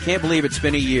Can't believe it's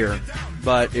been a year,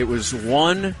 but it was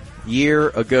 1 year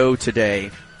ago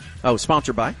today. Oh,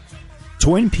 sponsored by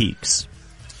Twin Peaks.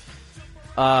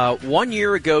 1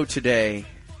 year ago today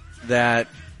that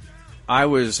I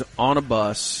was on a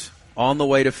bus on the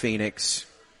way to Phoenix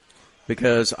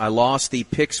because I lost the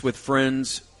Picks with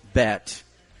Friends bet.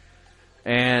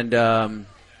 And,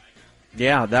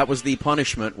 that was the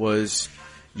punishment, was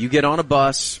you get on a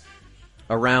bus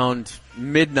around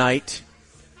midnight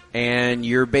and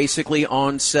you're basically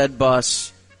on said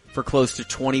bus for close to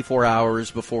 24 hours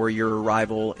before your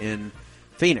arrival in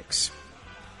Phoenix.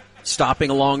 Stopping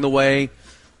along the way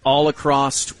all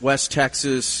across West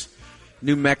Texas,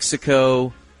 New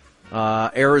Mexico,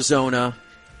 Arizona,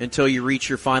 until you reach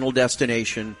your final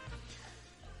destination.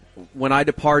 When I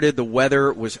departed, the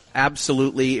weather was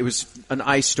it was an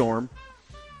ice storm.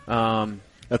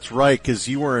 That's right, because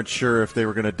you weren't sure if they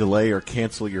were going to delay or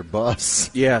cancel your bus.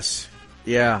 Yes.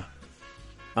 Yeah.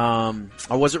 I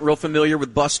wasn't real familiar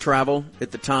with bus travel at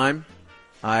the time.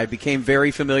 I became very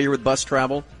familiar with bus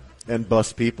travel. And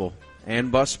bus people.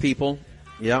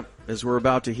 Yep, as we're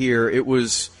about to hear. It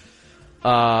was,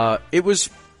 of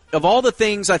all the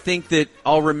things I think that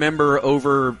I'll remember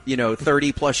over,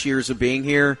 30 plus years of being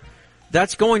here,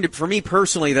 for me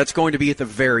personally, that's going to be at the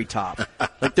very top.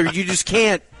 Like, you just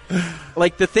can't,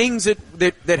 like, the things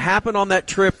that happened on that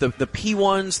trip, the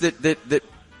P1s that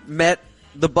met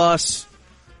the bus,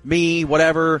 me,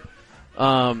 whatever.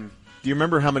 Do you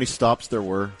remember how many stops there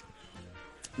were?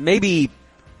 Maybe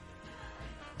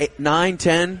 8, 9,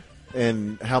 10.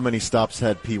 And how many stops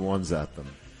had P1s at them?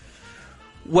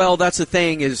 Well, that's the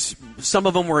thing, is some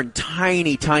of them were in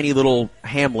tiny, tiny little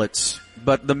hamlets,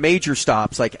 but the major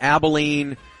stops, like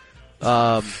Abilene,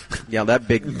 that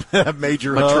big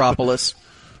major metropolis,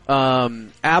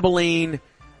 Abilene,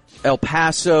 El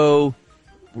Paso,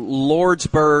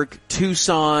 Lordsburg,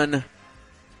 Tucson,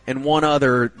 and one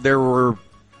other, there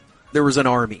was an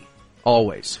army,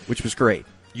 always, which was great.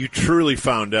 You truly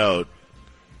found out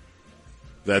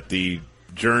that the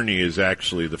journey is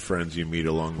actually the friends you meet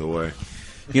along the way.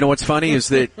 You know what's funny is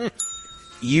that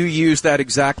you use that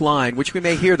exact line, which we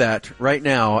may hear that right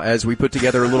now as we put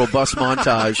together a little bus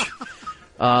montage.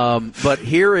 But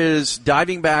here is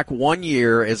diving back 1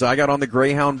 year as I got on the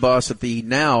Greyhound bus at the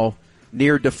now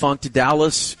near defunct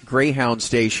Dallas Greyhound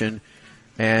station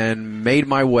and made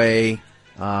my way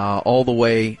all the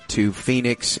way to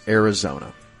Phoenix,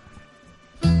 Arizona.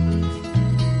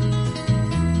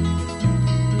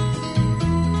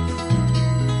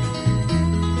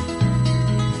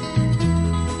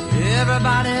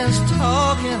 Everybody's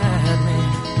talking at me.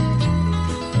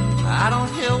 I don't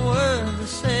hear words they're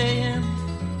saying.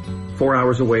 4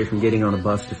 hours away from getting on a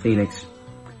bus to Phoenix.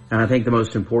 And I think the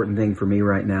most important thing for me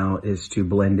right now is to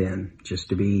blend in, just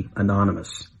to be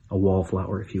anonymous, a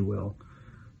wallflower, if you will.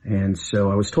 And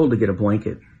so I was told to get a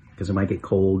blanket because it might get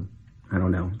cold. I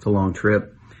don't know. It's a long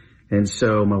trip. And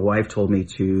so my wife told me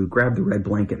to grab the red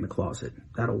blanket in the closet.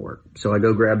 That'll work. So I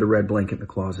go grab the red blanket in the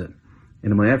closet.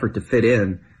 And in my effort to fit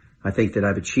in, I think that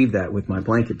I've achieved that with my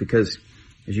blanket because,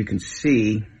 as you can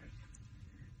see,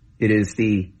 it is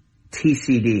the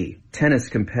TCD, Tennis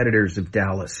Competitors of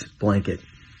Dallas blanket,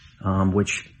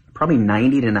 which probably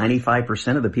 90 to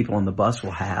 95% of the people on the bus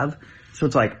will have. So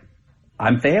it's like,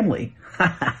 I'm family.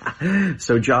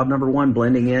 So job number 1,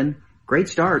 blending in. Great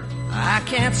start. I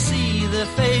can't see their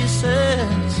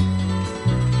faces,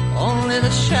 only the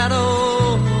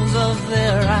shadows of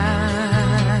their eyes.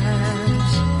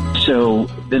 So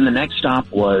then the next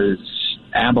stop was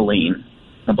Abilene,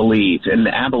 I believe. And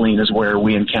Abilene is where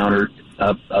we encountered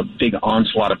a big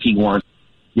onslaught of P1s.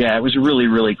 Yeah, it was really,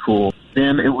 really cool.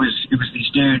 Then it was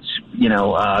these dudes,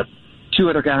 2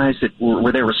 other guys that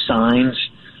were there with signs,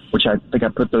 which I think I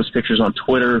put those pictures on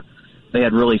Twitter. They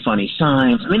had really funny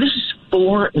signs. I mean, this is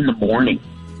 4 in the morning.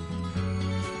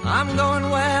 I'm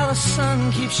going where the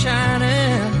sun keeps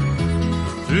shining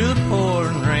through the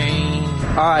pouring rain.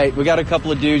 All right, we got a couple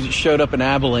of dudes that showed up in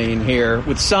Abilene here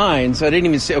with signs. I didn't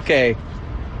even say, okay,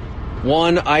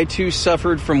 1, I too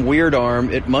suffered from weird arm.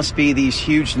 It must be these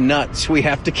huge nuts we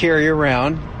have to carry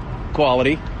around.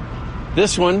 Quality.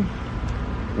 This one,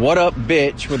 what up,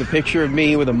 bitch, with a picture of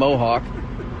me with a mohawk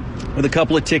with a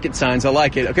couple of ticket signs. I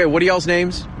like it. Okay, what are y'all's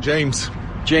names? James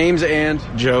and?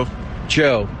 Joe.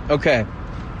 Okay.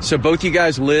 So both you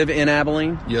guys live in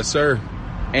Abilene? Yes, sir.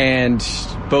 And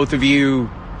both of you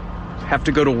have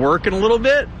to go to work in a little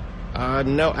bit?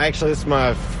 No, actually,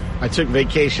 I took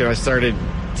vacation. I started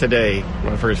today,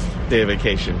 my first day of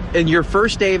vacation. And your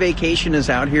first day of vacation is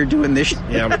out here doing this?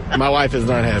 Yeah, my wife is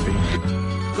not happy.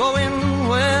 Going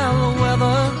where the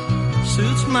weather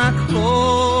suits my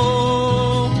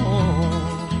clothes.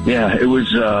 Yeah, it was.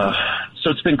 So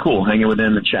it's been cool hanging with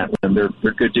them and chatting with them.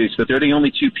 They're good dudes, but they're the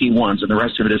only two P1s, and the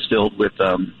rest of it is filled with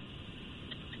us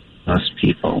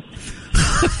people.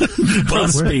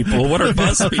 Bus people? What are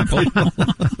bus people?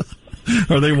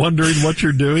 Are they wondering what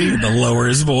you're doing? To lower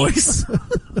his voice.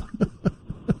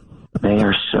 They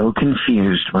are so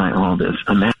confused by all this.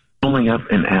 Imagine pulling up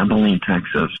in Abilene,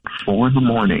 Texas, 4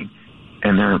 a.m,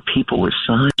 and there are people with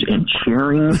signs and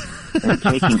cheering and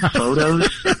taking photos.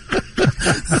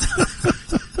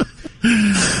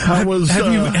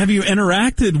 Have you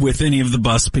interacted with any of the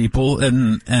bus people,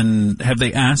 and have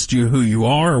they asked you who you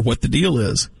are or what the deal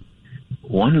is?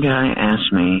 One guy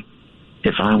asked me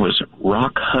if I was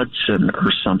Rock Hudson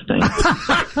or something.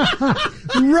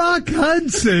 Rock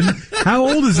Hudson? How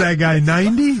old is that guy,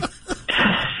 90?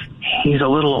 He's a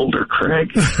little older,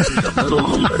 Craig. He's a little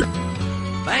older.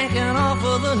 Banking off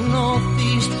of the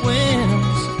northeast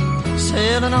winds,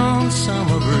 sailing on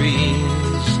summer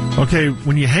breeze. Okay,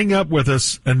 when you hang up with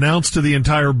us, announce to the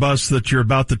entire bus that you're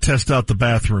about to test out the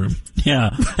bathroom. Yeah,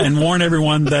 and warn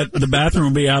everyone that the bathroom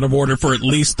will be out of order for at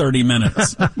least 30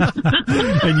 minutes.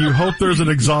 And you hope there's an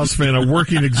exhaust fan, a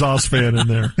working exhaust fan in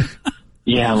there.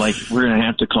 Yeah, like we're going to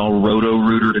have to call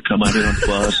Roto-Rooter to come out here on the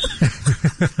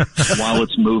bus while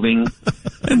it's moving.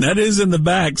 And that is in the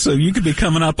back, so you could be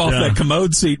coming up off that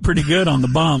commode seat pretty good on the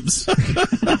bumps.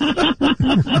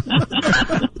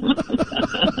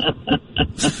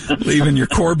 Leaving your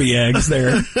Corby eggs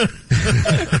there.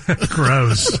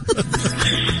 Gross.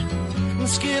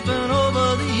 Skipping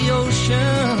over the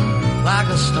ocean like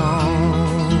a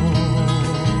stone.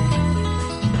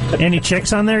 Any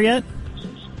chicks on there yet?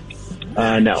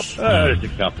 No. There's a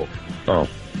couple. Oh,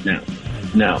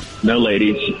 no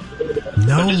ladies.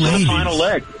 No ladies. ladies. The final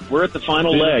leg. We're at the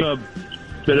final leg.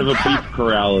 Bit of a beef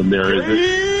corral in there, is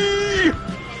it?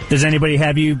 Does anybody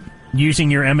have you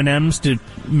using your M&Ms to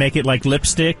make it like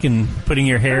lipstick and putting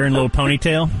your hair in a little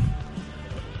ponytail?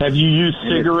 Have you used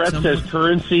cigarettes as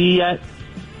currency yet?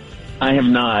 I have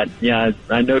not. Yeah,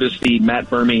 I noticed the Matt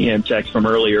Birmingham text from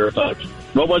earlier about,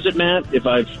 what was it, Matt?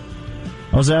 I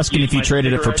was asking if you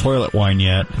traded it for toilet wine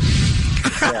yet.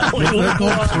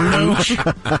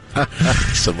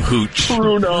 Some hooch.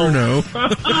 Bruno.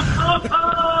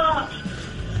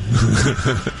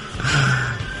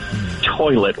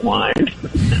 Toilet wine.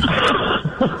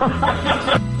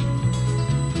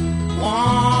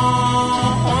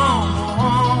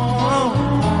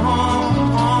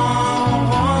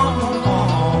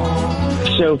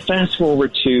 So fast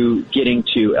forward to getting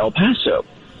to El Paso,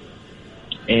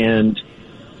 and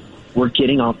we're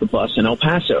getting off the bus in El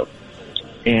Paso.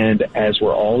 And as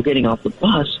we're all getting off the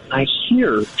bus, I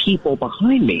hear people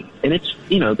behind me. And it's,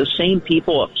 the same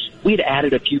people. We'd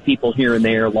added a few people here and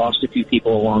there, lost a few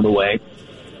people along the way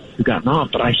who gotten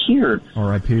off. But I hear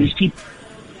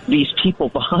these people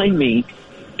behind me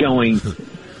going,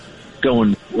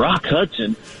 Rock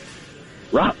Hudson?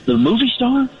 The movie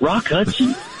star? Rock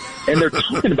Hudson? And they're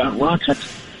talking about Rock Hudson.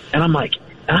 And I'm like,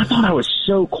 and I thought I was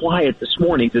so quiet this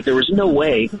morning that there was no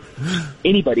way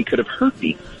anybody could have heard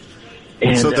me.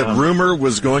 And, so the rumor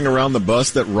was going around the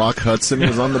bus that Rock Hudson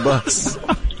was on the bus?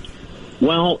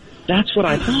 Well, that's what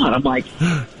I thought. I'm like,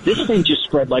 this thing just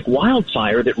spread like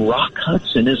wildfire that Rock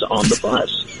Hudson is on the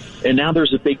bus. And now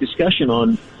there's a big discussion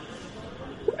on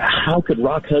how could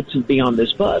Rock Hudson be on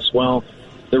this bus? Well,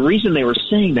 the reason they were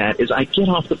saying that is I get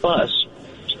off the bus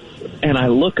and I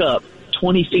look up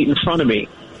 20 feet in front of me,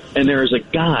 and there is a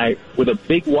guy with a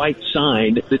big white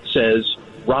sign that says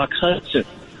Rock Hudson.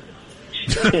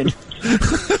 And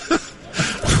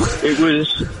it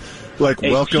was like,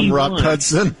 welcome P1. Rock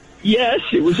Hudson? Yes,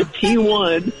 it was a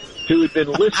P1 who had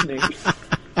been listening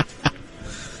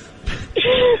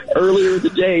earlier in the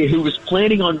day, who was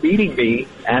planning on meeting me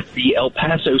at the El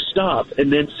Paso stop,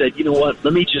 and then said, you know what,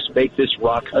 let me just make this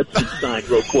Rock Hudson sign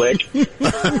real quick.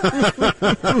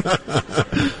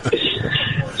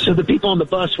 So the people on the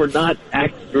bus were not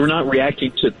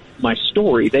reacting to my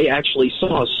story. They actually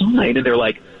saw a sign, and they're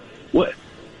like, what?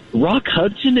 Rock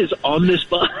Hudson is on this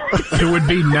bus? It would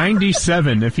be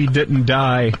 97 if he didn't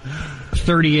die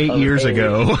 38 years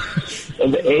ago.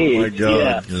 Of AIDS. Oh, my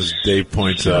God. Yeah. As Dave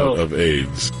points out, of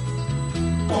AIDS.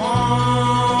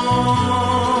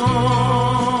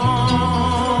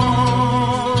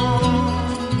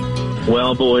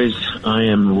 Well, boys, I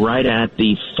am right at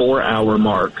the 4-hour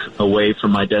mark away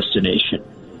from my destination,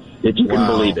 if you can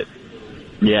believe it.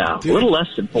 Yeah, dude, a little less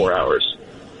than 4 hours.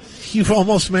 You've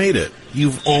almost made it.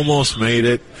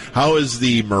 How is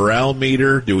the morale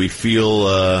meter? Do we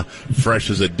feel fresh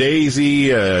as a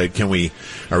daisy? Are we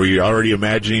already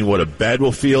imagining what a bed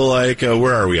will feel like?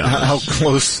 Where are we on this? How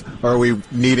close are we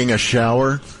needing a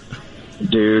shower?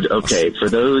 Dude, okay, for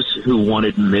those who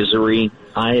wanted misery,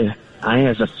 I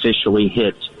have officially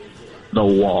hit the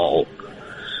wall.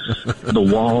 The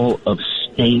wall of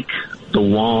steak, the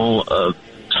wall of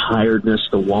tiredness,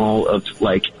 the wall of,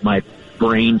 like, my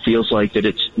brain feels like that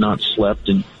it's not slept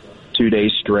in 2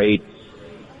 days straight.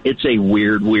 It's a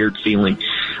weird, weird feeling.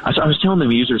 I was telling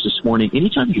the users this morning,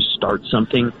 anytime you start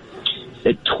something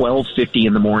at 12:50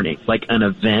 in the morning, like an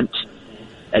event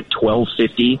at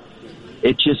 12:50,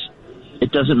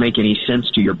 it doesn't make any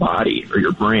sense to your body or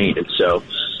your brain. And so,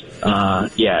 I'm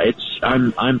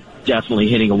definitely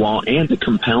hitting a wall. And to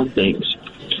compound things,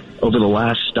 over the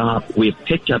last stop, we have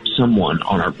picked up someone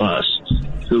on our bus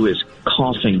who is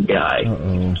coughing guy.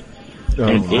 Uh-oh.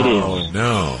 And it is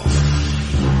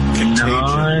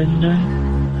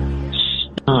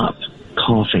non-stop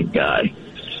coughing guy.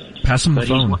 Pass him the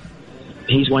phone.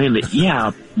 He's way in the,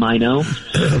 Mino.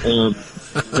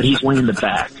 But he's way in the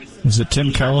back. Is it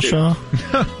Tim Cowlishaw?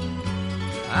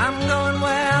 I'm going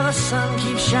where the sun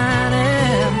keeps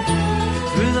shining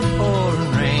through the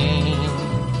pouring rain.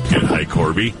 Good. Hi,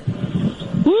 Corby.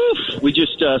 Woof! We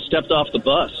just stepped off the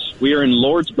bus. We are in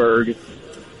Lordsburg,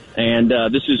 and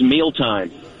this is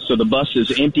mealtime, so the bus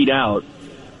is emptied out.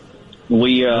 What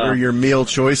are your meal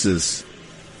choices?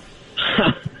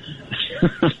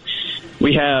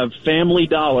 We have Family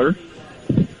Dollar,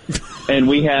 and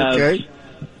we have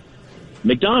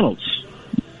McDonald's.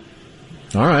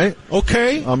 All right.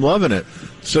 Okay. I'm loving it.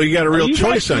 So you got a real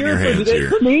choice on your hands here.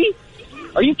 For me?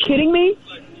 Are you kidding me?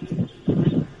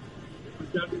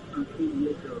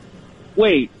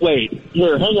 Wait.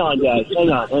 Here, hang on, guys. Hang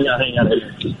on.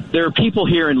 There are people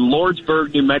here in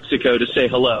Lordsburg, New Mexico to say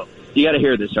hello. You got to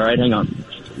hear this, all right? Hang on.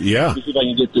 Yeah. Let me see if I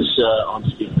can get this on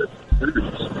speaker.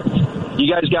 You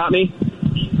guys got me?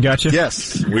 Gotcha.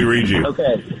 Yes. We read you.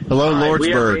 Okay. Hello, All right,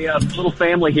 Lordsburg. we have a little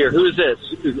family here. Who is this?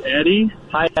 This is Eddie.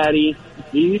 Hi, Eddie.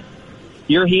 He?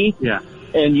 You're he? Yeah.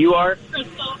 And you are?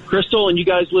 Crystal, and you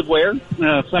guys live where?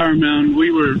 Flower Mound.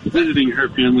 We were visiting her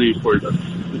family for the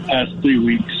past 3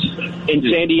 weeks. In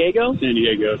San Diego? San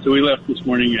Diego. So we left this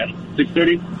morning at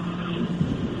 6:30.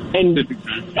 And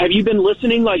have you been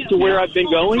listening, like, to where I've been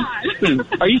going?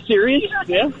 Are you serious?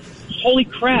 Yeah. Holy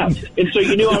crap. And so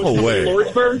you knew I was No way. from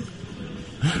Lordsburg?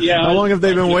 Yeah. How long have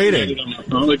they been waiting?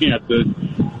 I'm looking at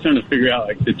trying to figure out,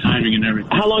 like, the timing and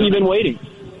everything. How long you been waiting?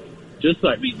 Just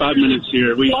like 5 minutes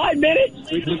here. 5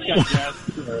 minutes? We just got gas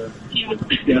station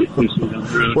down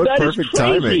the road. What That is perfect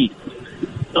crazy. timing.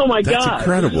 Oh, my That's God.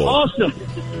 incredible. Awesome.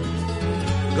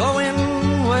 Going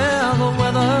where the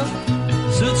weather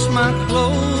suits my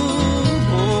clothes.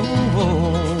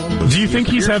 Do you think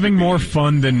he's having more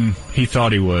fun than he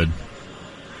thought he would?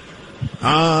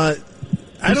 I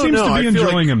He don't seems know. to be I feel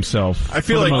enjoying like, himself. I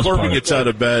feel for the like most Corby part. gets out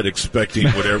of bed expecting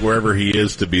wherever he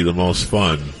is to be the most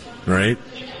fun, right?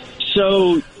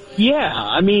 So, yeah,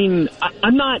 I mean,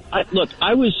 look,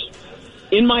 I was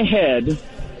in my head,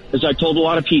 as I told a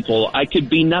lot of people, I could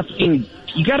be nothing.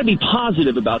 You got to be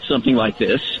positive about something like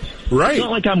this. Right. It's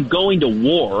not like I'm going to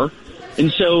war.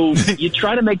 And so you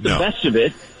try to make the best of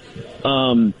it.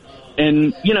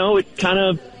 And, you know,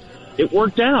 it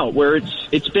worked out where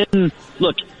it's been,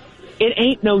 look, it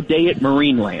ain't no day at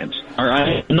Marineland. All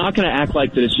right. I'm not going to act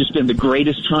like that it's just been the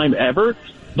greatest time ever,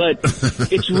 but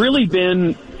it's really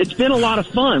been a lot of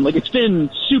fun. Like, it's been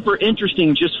super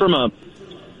interesting just from a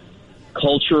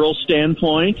cultural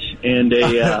standpoint and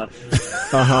a,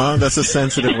 That's a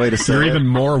sensitive way to say You're it. even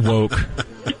more woke.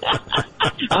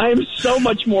 I am so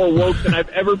much more woke than I've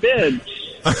ever been.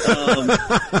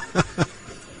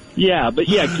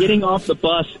 Getting off the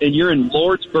bus and you're in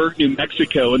Lordsburg, New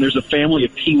Mexico, and there's a family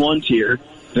of P1s here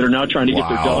that are now trying to get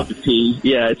their dog to pee.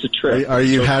 Yeah, it's a trip. Are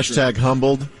you hashtag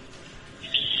humbled?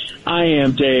 I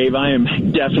am, Dave. I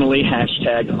am definitely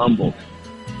hashtag humbled.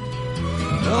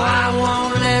 No, I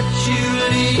won't let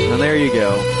you leave. And there you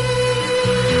go.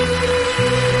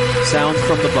 Sounds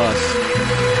from the bus.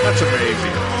 That's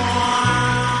amazing.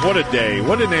 What a day.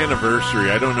 What an anniversary.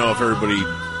 I don't know if everybody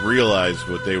realized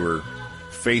what they were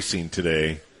facing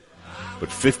today,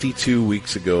 but 52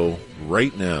 weeks ago,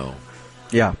 right now,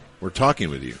 we're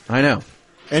talking with you. I know.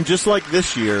 And just like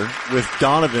this year, with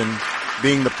Donovan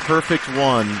being the perfect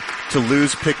one to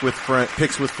lose picks with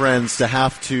friends, to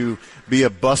have to be a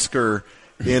busker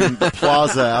in the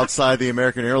plaza outside the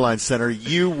American Airlines Center,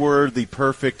 you were the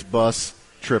perfect bus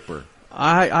tripper.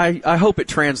 I hope it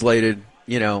translated,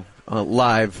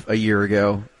 live a year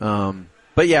ago.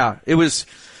 But yeah, it was.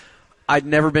 I'd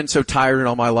never been so tired in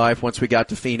all my life once we got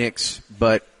to Phoenix.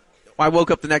 But I woke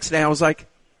up the next day and I was like,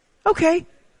 okay.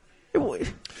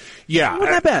 Yeah. It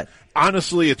wasn't that bad.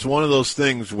 Honestly, it's one of those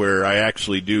things where I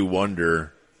actually do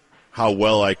wonder how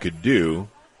well I could do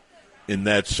in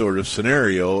that sort of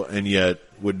scenario, and yet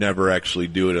would never actually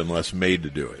do it unless made to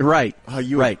do it. Right.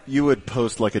 You would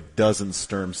post like a dozen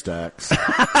Sturm stacks. Just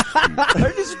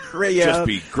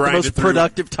be grinding the most through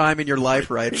productive time in your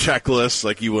life, right? Checklists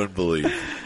like you wouldn't believe.